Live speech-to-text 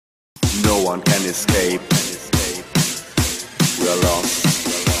no one can escape. We are lost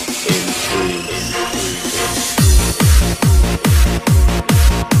in dreams.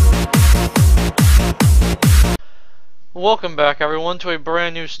 Welcome back everyone to a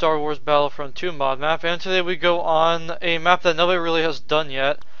brand new Star Wars Battlefront 2 mod map, and today we go on a map that nobody really has done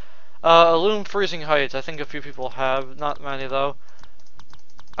yet. Ilum Freezing Heights. I think a few people have, not many though.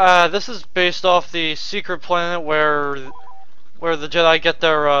 This is based off the secret planet where the Jedi get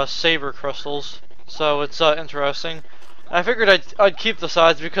their saber crystals, so it's interesting. I figured I'd keep the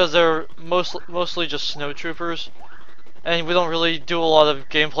sides because they're mostly just snowtroopers, and we don't really do a lot of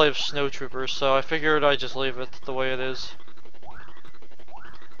gameplay of snowtroopers, so I figured I'd just leave it the way it is.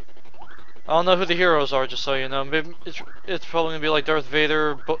 I don't know who the heroes are, just so you know. Maybe it's probably gonna be like Darth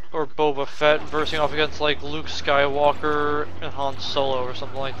Vader or Boba Fett versing off against like Luke Skywalker and Han Solo or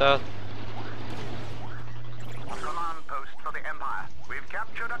something like that. Command post for the Empire. We've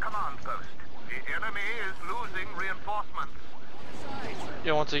captured a command post. The enemy is losing reinforcements.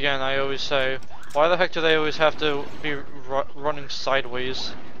 Yeah, once again, I always say, why the heck do they always have to be running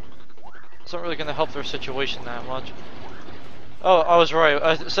sideways? It's not really gonna help their situation that much. Oh, I was right.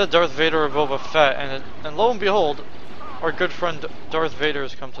 I said Darth Vader or Boba Fett, and lo and behold, our good friend Darth Vader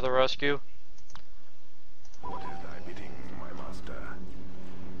has come to the rescue. What is thy bidding, my master?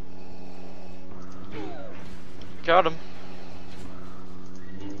 Got him.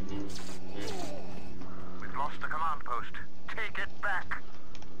 We've lost the command post. Take it back.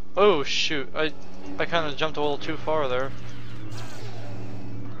 Oh shoot! I kind of jumped a little too far there.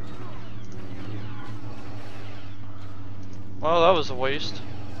 Well, that was a waste.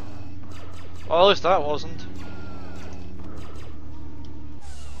 Well, at least that wasn't.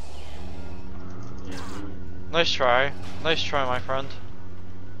 Nice try. Nice try, my friend.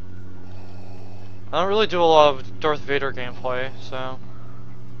 I don't really do a lot of Darth Vader gameplay, so...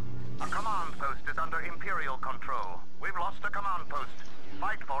 A command post is under Imperial control. We've lost a command post.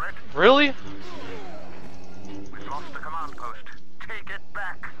 Fight for it. Really? We've lost the command post. Take it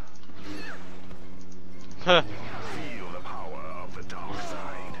back. Heh. Feel the power of the dark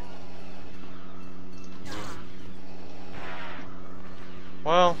side.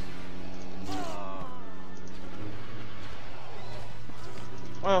 Well,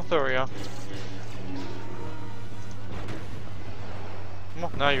 there we go.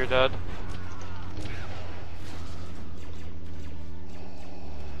 Well, now you're dead.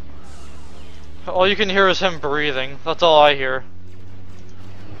 All you can hear is him breathing. That's all I hear.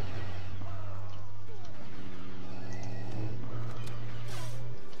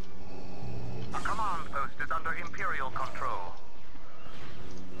 A command post is under Imperial control.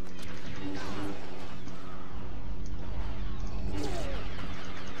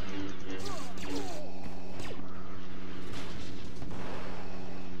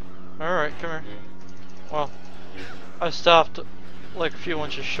 Alright, come here. Well, I stopped like a few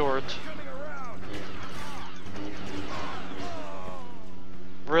inches short.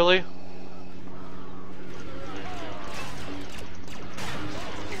 Really?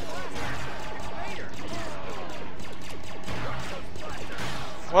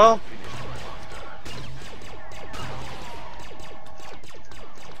 Well,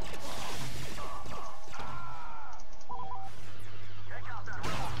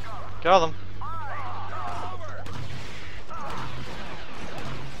 got him.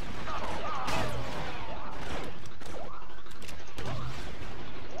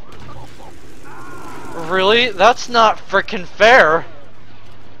 Really? That's not frickin' fair.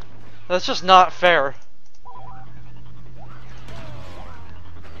 That's just not fair.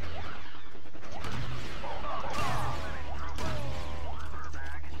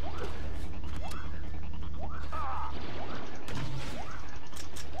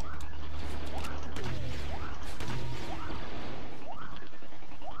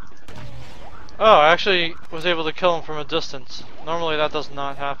 Oh, I actually was able to kill him from a distance. Normally that does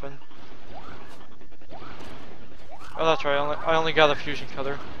not happen. Oh, that's right. I only got a fusion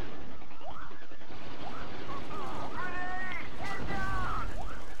cutter.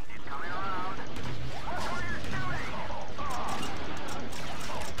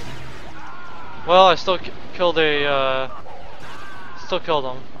 Well, I still killed a. Still killed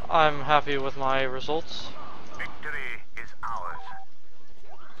him. I'm happy with my results. Victory is ours.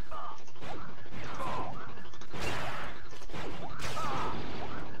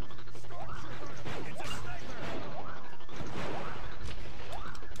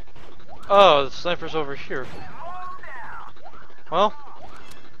 Oh, the sniper's over here. Well,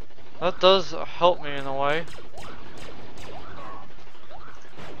 that does help me in a way.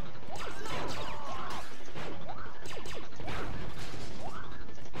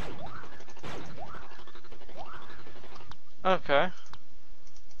 Okay.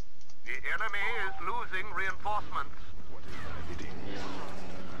 The enemy is losing reinforcements.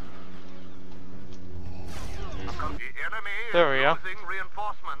 The enemy is There we go. losing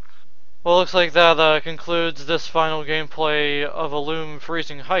reinforcements. Well, looks like that concludes this final gameplay of Ilum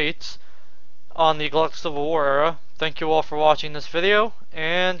Freezing Heights on the Galactic Civil War era. Thank you all for watching this video,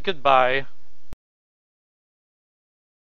 and goodbye.